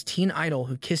famous teen idol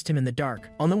who kissed him in the dark.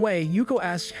 On the way, Yuko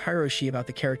asks Hiroshi about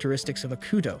the characteristics of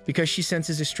Akuto, because she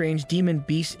senses a strange demon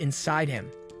beast inside him.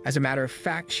 As a matter of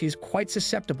fact, she is quite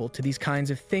susceptible to these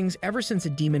kinds of things ever since a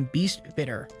demon beast bit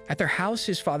her. At their house,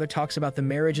 his father talks about the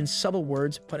marriage in subtle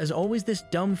words, but as always, this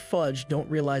dumb fudge don't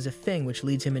realize a thing, which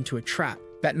leads him into a trap.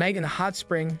 That night in the hot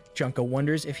spring, Junko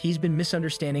wonders if he's been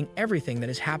misunderstanding everything that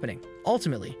is happening.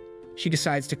 Ultimately, she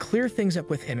decides to clear things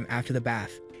up with him after the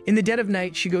bath. In the dead of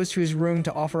night, she goes to his room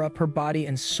to offer up her body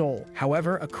and soul.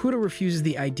 However, Akuto refuses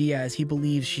the idea as he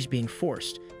believes she's being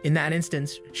forced. In that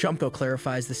instance, Junko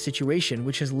clarifies the situation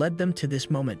which has led them to this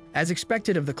moment. As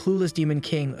expected of the clueless Demon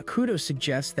King, Akuto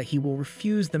suggests that he will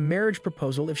refuse the marriage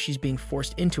proposal if she's being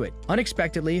forced into it.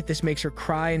 Unexpectedly, this makes her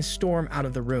cry and storm out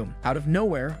of the room. Out of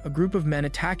nowhere, a group of men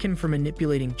attack him for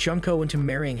manipulating Junko into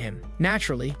marrying him.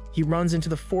 Naturally, he runs into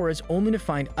the forest only to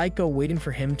find Aiko waiting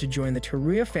for him to join the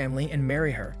Teruya family and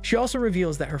marry her. She also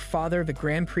reveals that her father, the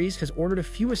Grand Priest, has ordered a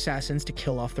few assassins to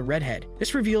kill off the redhead.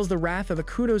 This reveals the wrath of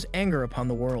Akuto's anger upon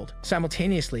the world.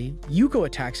 Simultaneously, Yuko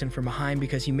attacks him from behind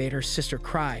because he made her sister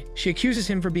cry. She accuses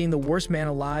him for being the worst man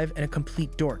alive and a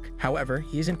complete dork. However,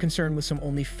 he isn't concerned with some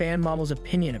only fan model's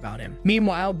opinion about him.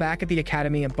 Meanwhile, back at the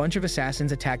academy, a bunch of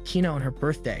assassins attack Kina on her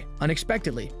birthday.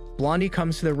 Unexpectedly, Blondie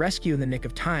comes to the rescue in the nick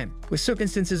of time. With some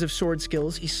instances of sword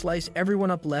skills, he sliced everyone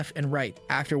up left and right.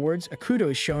 Afterwards, Akuto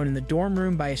is shown in the dorm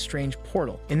room by a strange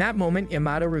portal. In that moment,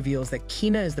 Yamato reveals that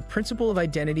Kina is the principle of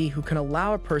identity who can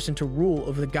allow a person to rule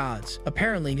over the gods.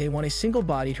 Apparently, they want a single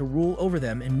body to rule over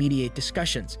them and mediate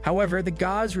discussions. However, the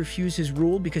gods refused his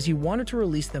rule because he wanted to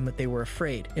release them, but they were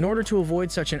afraid. In order to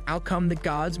avoid such an outcome, the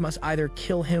gods must either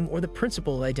kill him or the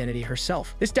principle of identity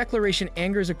herself. This declaration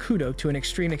angers Akuto to an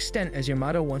extreme extent, as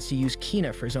Yamato wants to use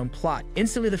Kina for his own plot.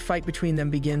 Instantly, the fight between them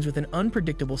begins with an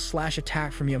unpredictable slash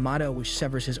attack from Yamato, which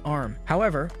severs his arm.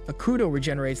 However, Akuto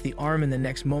regenerates the arm in the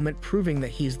next moment, proving that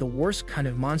he is the worst kind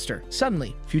of monster.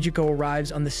 Suddenly, Fujiko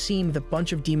arrives on the scene with a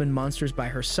bunch of demon monsters by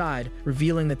her side,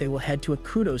 revealing that they will head to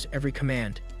Akuto's every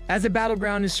command. As the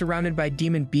battleground is surrounded by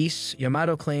demon beasts,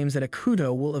 Yamato claims that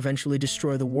Akuto will eventually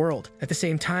destroy the world. At the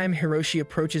same time, Hiroshi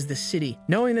approaches the city,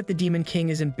 knowing that the Demon King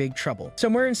is in big trouble.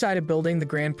 Somewhere inside a building, the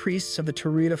Grand Priests of the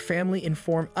Teruya family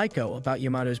inform Aiko about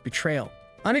Yamato's betrayal.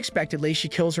 Unexpectedly, she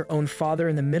kills her own father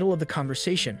in the middle of the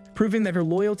conversation, proving that her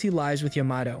loyalty lies with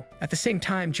Yamato. At the same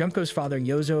time, Junko's father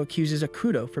Yozo accuses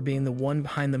Akuto for being the one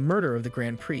behind the murder of the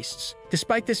Grand Priests.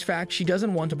 Despite this fact, she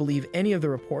doesn't want to believe any of the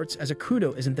reports, as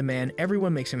Akuto isn't the man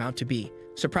everyone makes him out to be.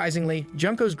 Surprisingly,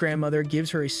 Junko's grandmother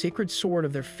gives her a sacred sword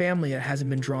of their family that hasn't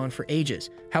been drawn for ages.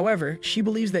 However, she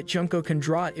believes that Junko can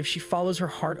draw it if she follows her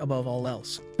heart above all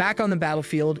else. Back on the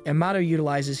battlefield, Yamato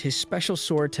utilizes his special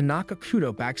sword to knock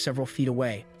Akuto back several feet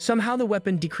away. Somehow the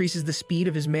weapon decreases the speed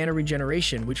of his mana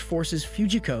regeneration, which forces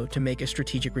Fujiko to make a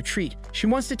strategic retreat. She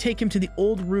wants to take him to the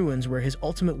old ruins where his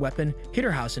ultimate weapon,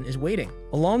 Hitterhausen, is waiting.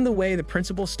 Along the way, the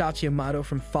principal stops Yamato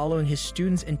from following his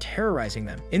students and terrorizing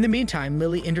them. In the meantime,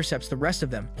 Lily intercepts the rest of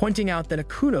them, pointing out that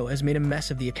Akuto has made a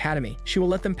mess of the academy. She will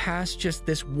let them pass just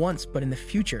this once, but in the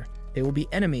future, they will be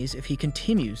enemies if he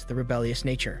continues the rebellious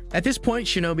nature. At this point,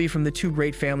 shinobi from the two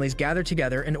great families gather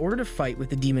together in order to fight with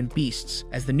the demon beasts.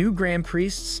 As the new Grand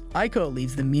Priests, Aiko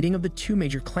leads the meeting of the two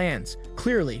major clans.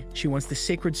 Clearly, she wants the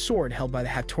sacred sword held by the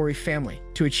Hattori family.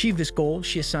 To achieve this goal,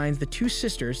 she assigns the two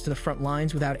sisters to the front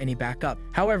lines without any backup.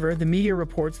 However, the media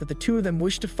reports that the two of them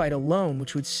wish to fight alone,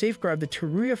 which would safeguard the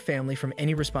Teruya family from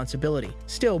any responsibility.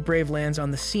 Still, Brave lands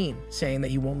on the scene, saying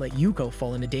that he won't let Yuko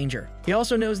fall into danger. He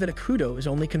also knows that Akuto is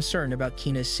only concerned about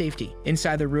Kina's safety.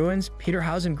 Inside the ruins,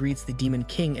 Peterhausen greets the Demon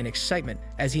King in excitement,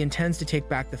 as he intends to take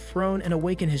back the throne and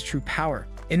awaken his true power.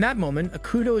 In that moment,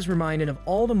 Akuto is reminded of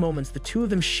all the moments the two of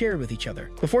them shared with each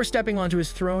other. Before stepping onto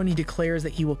his throne, he declares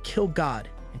that he will kill God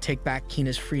and take back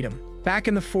Kina's freedom. Back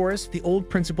in the forest, the old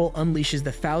principal unleashes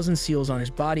the 1,000 seals on his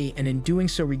body, and in doing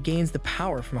so regains the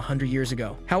power from 100 years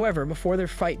ago. However, before their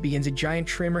fight begins, a giant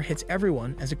tremor hits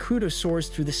everyone as Akuto soars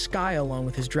through the sky along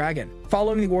with his dragon.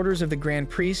 Following the orders of the Grand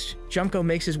Priest, Junko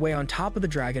makes his way on top of the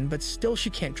dragon, but still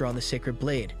she can't draw the sacred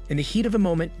blade. In the heat of the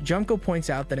moment, Junko points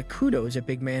out that Akuto is a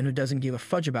big man who doesn't give a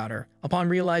fudge about her. Upon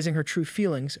realizing her true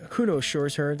feelings, Akuto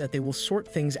assures her that they will sort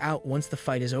things out once the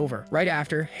fight is over. Right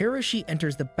after, Hiroshi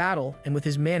enters the battle, and with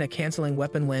his mana canceling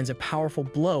weapon lands a powerful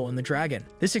blow on the dragon.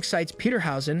 This excites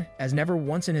Peterhausen, as never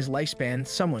once in his lifespan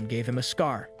someone gave him a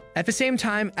scar. At the same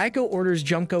time, Aiko orders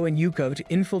Junko and Yuko to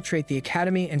infiltrate the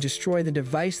academy and destroy the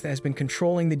device that has been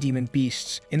controlling the demon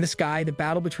beasts. In the sky, the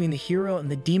battle between the hero and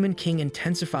the Demon King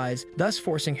intensifies, thus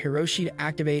forcing Hiroshi to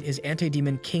activate his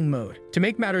anti-Demon King mode. To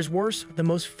make matters worse, the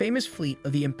most famous fleet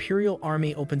of the Imperial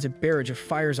Army opens a barrage of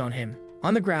fires on him.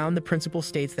 On the ground, the principal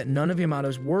states that none of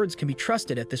Yamato's words can be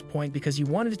trusted at this point because he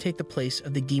wanted to take the place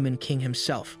of the Demon King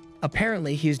himself.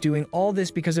 Apparently, he is doing all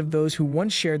this because of those who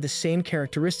once shared the same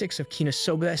characteristics of Kina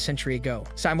Soba a century ago.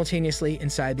 Simultaneously,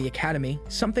 inside the academy,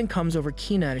 something comes over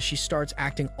Kina as she starts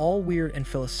acting all weird and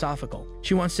philosophical.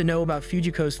 She wants to know about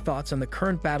Fujiko's thoughts on the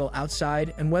current battle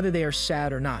outside and whether they are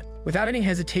sad or not. Without any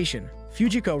hesitation,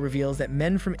 Fujiko reveals that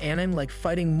men from Anin like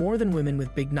fighting more than women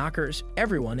with big knockers,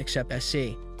 everyone except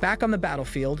SC. Back on the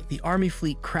battlefield, the army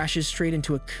fleet crashes straight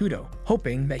into Akuto,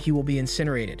 hoping that he will be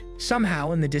incinerated.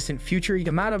 Somehow, in the distant future,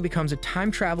 Yamato becomes a time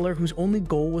traveler whose only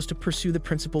goal was to pursue the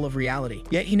principle of reality.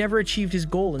 Yet he never achieved his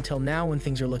goal until now when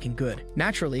things are looking good.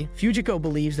 Naturally, Fujiko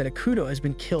believes that Akuto has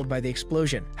been killed by the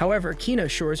explosion. However, Kina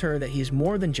assures her that he is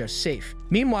more than just safe.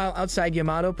 Meanwhile, outside,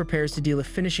 Yamato prepares to deal a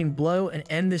finishing blow and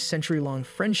end this century-long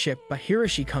friendship, but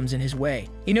Hiroshi comes in his way.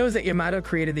 He knows that Yamato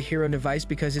created the hero device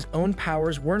because his own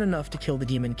powers weren't enough to kill the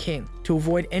Demon King. To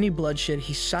avoid any bloodshed,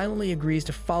 he silently agrees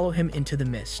to follow him into the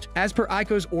mist. As per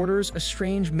Aiko's orders, a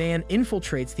strange man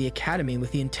infiltrates the academy with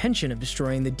the intention of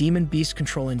destroying the demon beast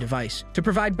controlling device. To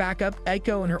provide backup,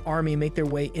 Aiko and her army make their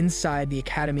way inside the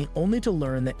academy only to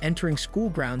learn that entering school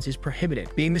grounds is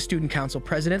prohibited. Being the student council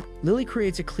president, Lily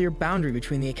creates a clear boundary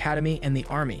between the academy and the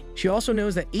army. She also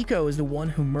knows that Iko is the one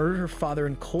who murdered her father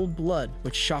in cold blood,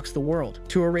 which shocks the world.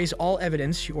 To erase all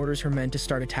evidence, she orders her men to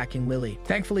start attacking Lily.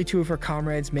 Thankfully, two of her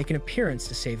comrades make an appearance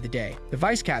to save the day. The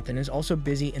vice captain is also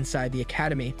busy inside the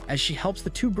academy as she helps the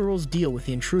two girls deal with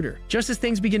the intruder. Just as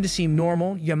things begin to seem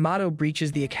normal, Yamato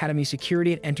breaches the academy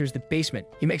security and enters the basement.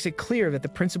 He makes it clear that the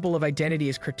principle of identity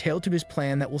is curtailed to his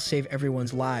plan that will save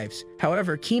everyone's lives.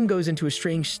 However, Kim goes into a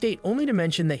strange state only to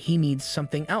mention that he needs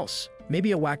something else.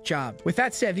 Maybe a whack job. With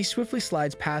that said, he swiftly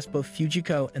slides past both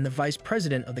Fujiko and the vice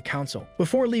president of the council.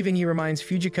 Before leaving, he reminds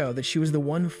Fujiko that she was the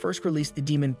one who first released the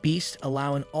demon beast,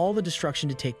 allowing all the destruction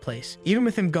to take place. Even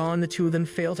with him gone, the two of them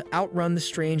fail to outrun the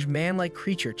strange man-like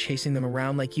creature chasing them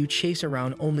around like you chase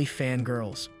around only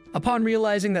fangirls. Upon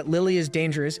realizing that Lily is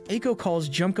dangerous, Aiko calls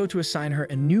Junko to assign her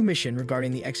a new mission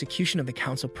regarding the execution of the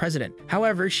council president.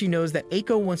 However, she knows that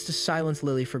Aiko wants to silence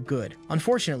Lily for good.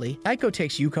 Unfortunately, Aiko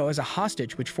takes Yuko as a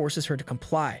hostage, which forces her to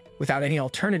comply. Without any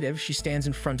alternative, she stands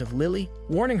in front of Lily,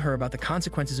 warning her about the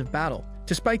consequences of battle.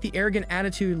 Despite the arrogant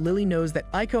attitude, Lily knows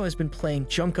that Aiko has been playing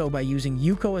Junko by using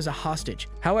Yuko as a hostage.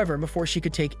 However, before she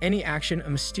could take any action, a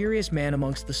mysterious man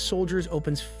amongst the soldiers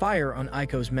opens fire on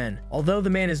Aiko's men. Although the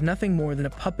man is nothing more than a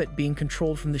puppet being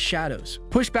controlled from the shadows.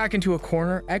 Pushed back into a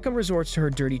corner, Aiko resorts to her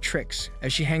dirty tricks,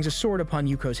 as she hangs a sword upon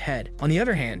Yuko's head. On the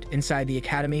other hand, inside the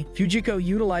academy, Fujiko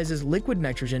utilizes liquid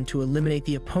nitrogen to eliminate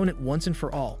the opponent once and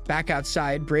for all. Back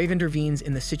outside, Brave intervenes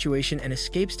in the situation and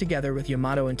escapes together with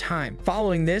Yamato in time.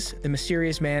 Following this, the mysterious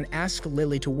man asks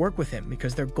Lily to work with him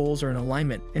because their goals are in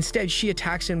alignment. Instead, she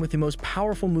attacks him with the most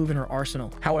powerful move in her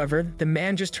arsenal. However, the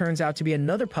man just turns out to be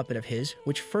another puppet of his,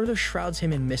 which further shrouds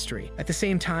him in mystery. At the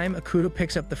same time, Akuto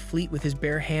picks up the fleet with his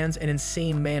bare hands and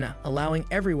insane mana, allowing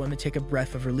everyone to take a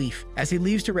breath of relief. As he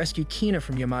leaves to rescue Kina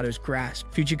from Yamato's grasp,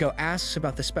 Fujiko asks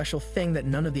about the special thing that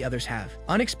none of the others have.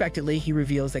 Unexpectedly, he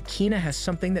reveals that Kina has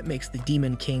something that makes the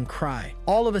Demon King cry.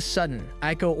 All of a sudden,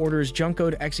 Aiko orders Junko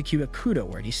to execute Akuto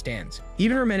where he stands.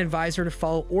 Even her men advise her to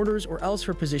follow orders or else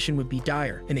her position would be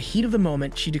dire. In the heat of the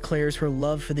moment, she declares her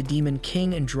love for the Demon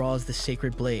King and draws the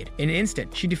sacred blade. In an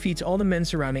instant, she defeats all the men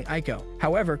surrounding Aiko.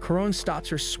 However, Kuron stops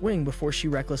her swing before she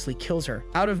recklessly kills her.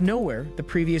 Out of nowhere, the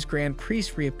previous Grand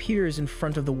Priest reappears in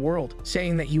front of the world,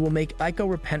 saying that he will make Aiko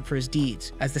repent for his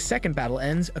deeds. As the second battle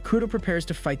ends, Akuto prepares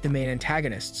to fight the main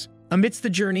antagonists. Amidst the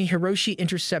journey, Hiroshi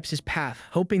intercepts his path,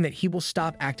 hoping that he will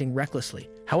stop acting recklessly.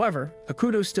 However,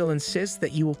 Akuto still insists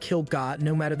that he will kill God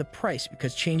no matter the price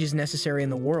because change is necessary in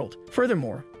the world.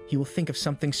 Furthermore, he will think of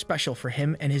something special for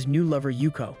him and his new lover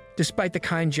Yuko. Despite the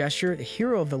kind gesture, the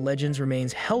hero of the legends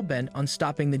remains hell-bent on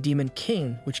stopping the Demon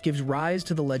King, which gives rise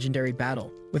to the legendary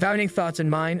battle. Without any thoughts in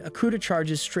mind, Akuto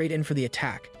charges straight in for the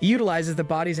attack. He utilizes the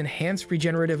body's enhanced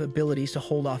regenerative abilities to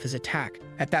hold off his attack.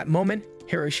 At that moment,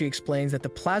 Hiroshi explains that the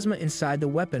plasma inside the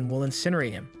weapon will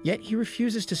incinerate him. Yet he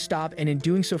refuses to stop and in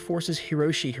doing so forces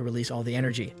Hiroshi to release all the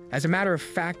energy. As a matter of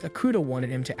fact, Akuto wanted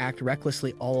him to act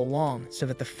recklessly all along so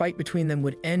that the fight between them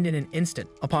would end in an instant.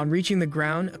 Upon reaching the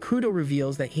ground, Akuto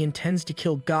reveals that he intends to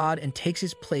kill God and takes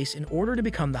his place in order to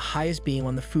become the highest being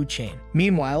on the food chain.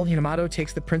 Meanwhile, Yamato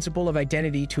takes the principle of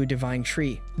identity to a divine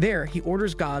tree. There, he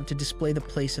orders God to display the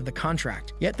place of the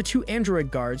contract. Yet the two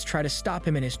android guards try to stop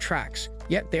him in his tracks.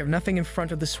 Yet they have nothing in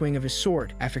front of the swing of his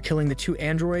sword. After killing the two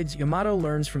androids, Yamato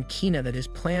learns from Kina that his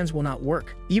plans will not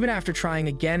work. Even after trying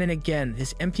again and again,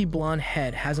 his empty blonde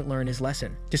head hasn't learned his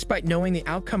lesson. Despite knowing the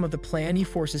outcome of the plan, he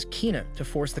forces Kina to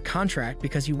force the contract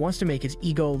because he wants to make his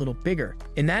ego a little bigger.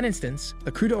 In that instance,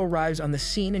 Akuto arrives on the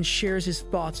scene and shares his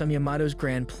thoughts on Yamato's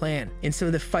grand plan.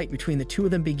 Instantly, the fight between the two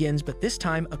of them begins, but this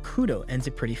time Akuto ends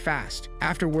it pretty fast.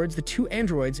 Afterwards, the two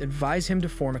androids advise him to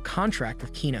form a contract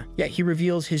with Kina, yet he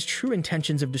reveals his true intentions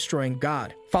of destroying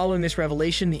God. Following this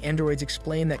revelation, the androids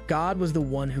explain that God was the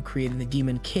one who created the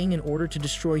Demon King in order to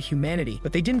destroy humanity,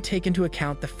 but they didn't take into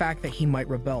account the fact that he might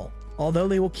rebel. Although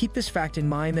they will keep this fact in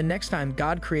mind the next time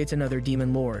God creates another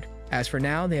Demon Lord. As for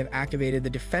now, they have activated the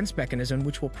defense mechanism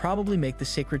which will probably make the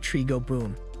sacred tree go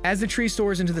boom. As the tree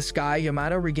soars into the sky,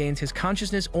 Yamato regains his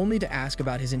consciousness only to ask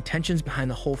about his intentions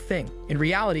behind the whole thing. In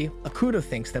reality, Akuto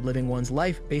thinks that living one's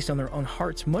life based on their own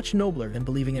heart's much nobler than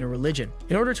believing in a religion.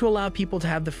 In order to allow people to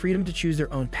have the freedom to choose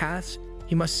their own paths,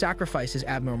 he must sacrifice his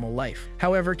abnormal life.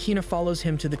 However, Kina follows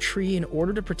him to the tree in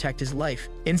order to protect his life.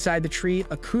 Inside the tree,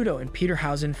 Akuto and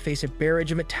Peterhausen face a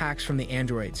barrage of attacks from the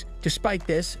androids. Despite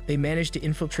this, they manage to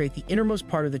infiltrate the innermost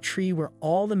part of the tree where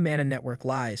all the mana network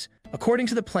lies. According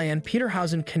to the plan,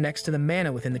 Peterhausen connects to the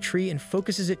mana within the tree and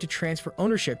focuses it to transfer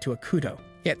ownership to Akuto.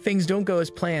 Yet things don't go as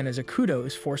planned, as Akuto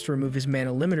is forced to remove his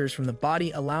mana limiters from the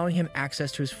body, allowing him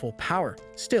access to his full power.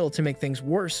 Still, to make things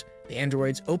worse, the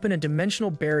androids open a dimensional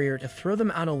barrier to throw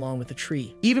them out along with the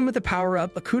tree. Even with the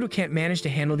power-up, Akuto can't manage to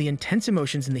handle the intense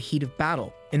emotions in the heat of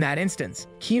battle. In that instance,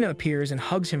 Kina appears and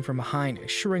hugs him from behind,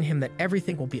 assuring him that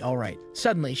everything will be alright.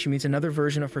 Suddenly, she meets another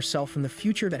version of herself from the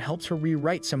future that helps her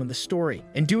rewrite some of the story.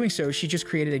 In doing so, she just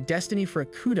created a destiny for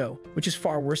Akuto, which is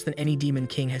far worse than any Demon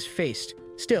King has faced.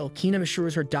 Still, Kina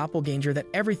assures her doppelganger that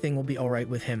everything will be alright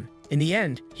with him. In the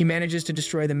end, he manages to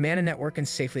destroy the mana network and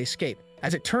safely escape.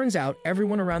 As it turns out,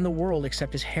 everyone around the world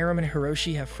except his harem and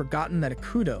Hiroshi have forgotten that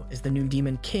Akuto is the new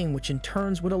Demon King, which in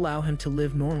turns would allow him to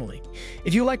live normally.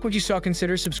 If you like what you saw,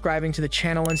 consider subscribing to the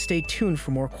channel and stay tuned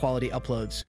for more quality uploads.